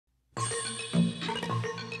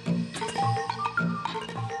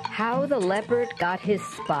How the Leopard Got His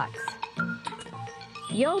Spots.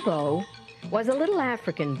 Yobo was a little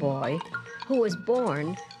African boy who was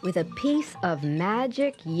born with a piece of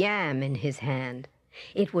magic yam in his hand.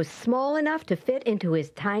 It was small enough to fit into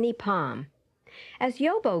his tiny palm. As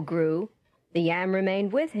Yobo grew, the yam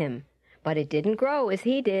remained with him, but it didn't grow as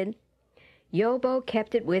he did. Yobo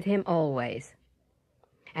kept it with him always.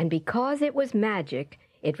 And because it was magic,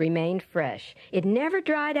 it remained fresh. It never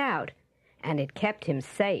dried out, and it kept him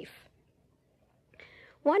safe.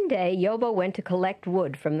 One day, Yobo went to collect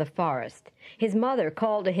wood from the forest. His mother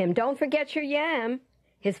called to him, "Don't forget your yam."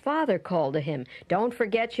 His father called to him, "Don't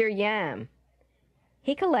forget your yam."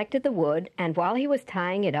 He collected the wood, and while he was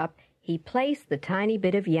tying it up, he placed the tiny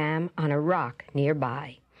bit of yam on a rock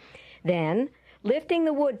nearby. Then, lifting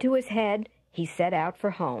the wood to his head, he set out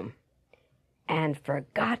for home, and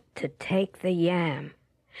forgot to take the yam.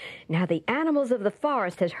 Now the animals of the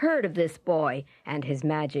forest had heard of this boy and his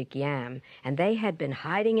magic yam, and they had been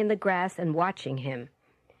hiding in the grass and watching him.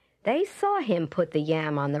 They saw him put the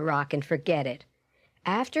yam on the rock and forget it.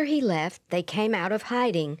 After he left, they came out of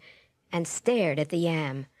hiding and stared at the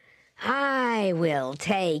yam. "I will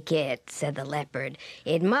take it," said the leopard.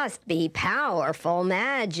 "It must be powerful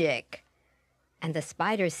magic." And the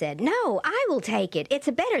spider said, "No, I will take it. It's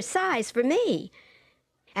a better size for me."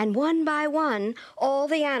 And one by one, all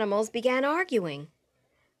the animals began arguing.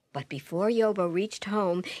 But before Yobo reached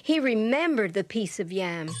home, he remembered the piece of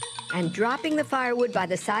yam, and dropping the firewood by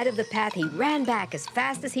the side of the path, he ran back as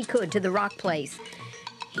fast as he could to the rock place.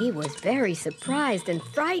 He was very surprised and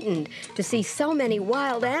frightened to see so many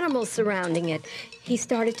wild animals surrounding it. He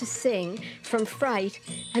started to sing from fright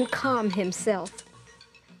and calm himself.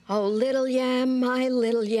 "Oh, little yam, my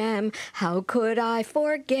little yam, how could I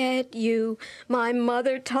forget you? My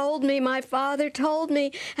mother told me, my father told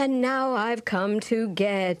me, and now I've come to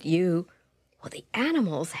get you." Well, the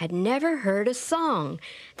animals had never heard a song.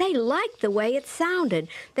 They liked the way it sounded.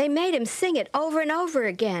 They made him sing it over and over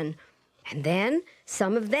again. And then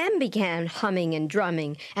some of them began humming and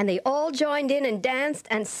drumming, and they all joined in and danced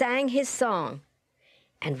and sang his song.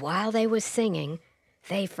 And while they were singing,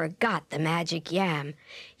 they forgot the magic yam.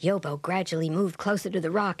 Yobo gradually moved closer to the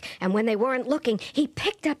rock, and when they weren't looking, he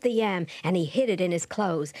picked up the yam and he hid it in his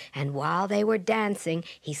clothes. And while they were dancing,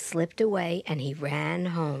 he slipped away and he ran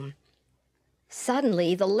home.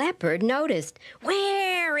 Suddenly, the leopard noticed,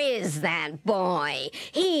 "Where is that boy?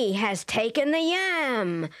 He has taken the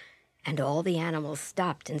yam." And all the animals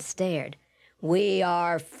stopped and stared. "We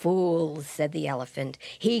are fools," said the elephant.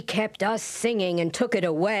 "He kept us singing and took it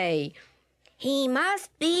away." "He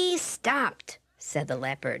must be stopped," said the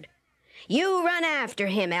leopard. "You run after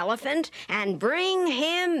him, elephant, and bring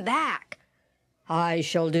him back." "I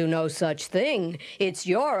shall do no such thing. It's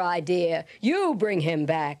your idea. You bring him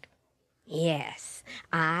back." "Yes,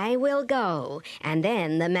 I will go, and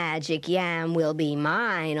then the magic yam will be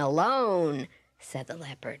mine alone," said the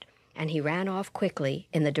leopard, and he ran off quickly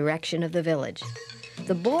in the direction of the village.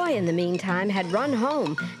 The boy, in the meantime, had run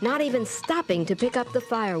home, not even stopping to pick up the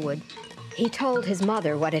firewood. He told his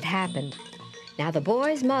mother what had happened. Now the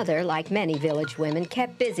boy's mother, like many village women,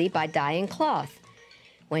 kept busy by dyeing cloth.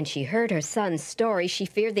 When she heard her son's story, she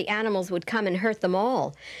feared the animals would come and hurt them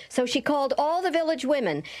all. So she called all the village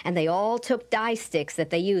women, and they all took dye sticks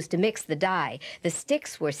that they used to mix the dye. The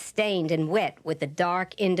sticks were stained and wet with the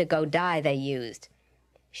dark indigo dye they used.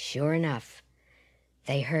 Sure enough,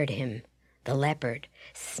 they heard him, the leopard,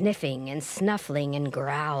 sniffing and snuffling and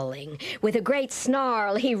growling. With a great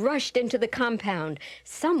snarl, he rushed into the compound.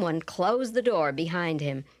 Someone closed the door behind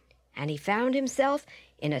him, and he found himself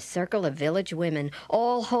in a circle of village women,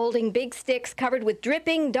 all holding big sticks covered with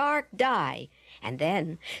dripping dark dye. And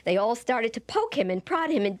then they all started to poke him and prod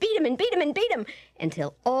him and beat him and beat him and beat him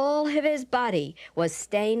until all of his body was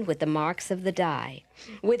stained with the marks of the dye.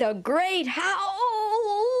 With a great howl,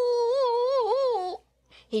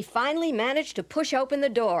 he finally managed to push open the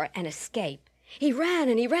door and escape. He ran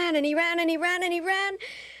and he ran and he ran and he ran and he ran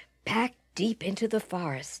back deep into the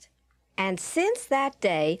forest. And since that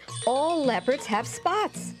day, all leopards have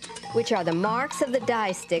spots, which are the marks of the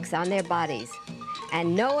dye sticks on their bodies.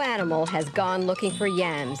 And no animal has gone looking for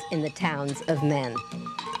yams in the towns of men.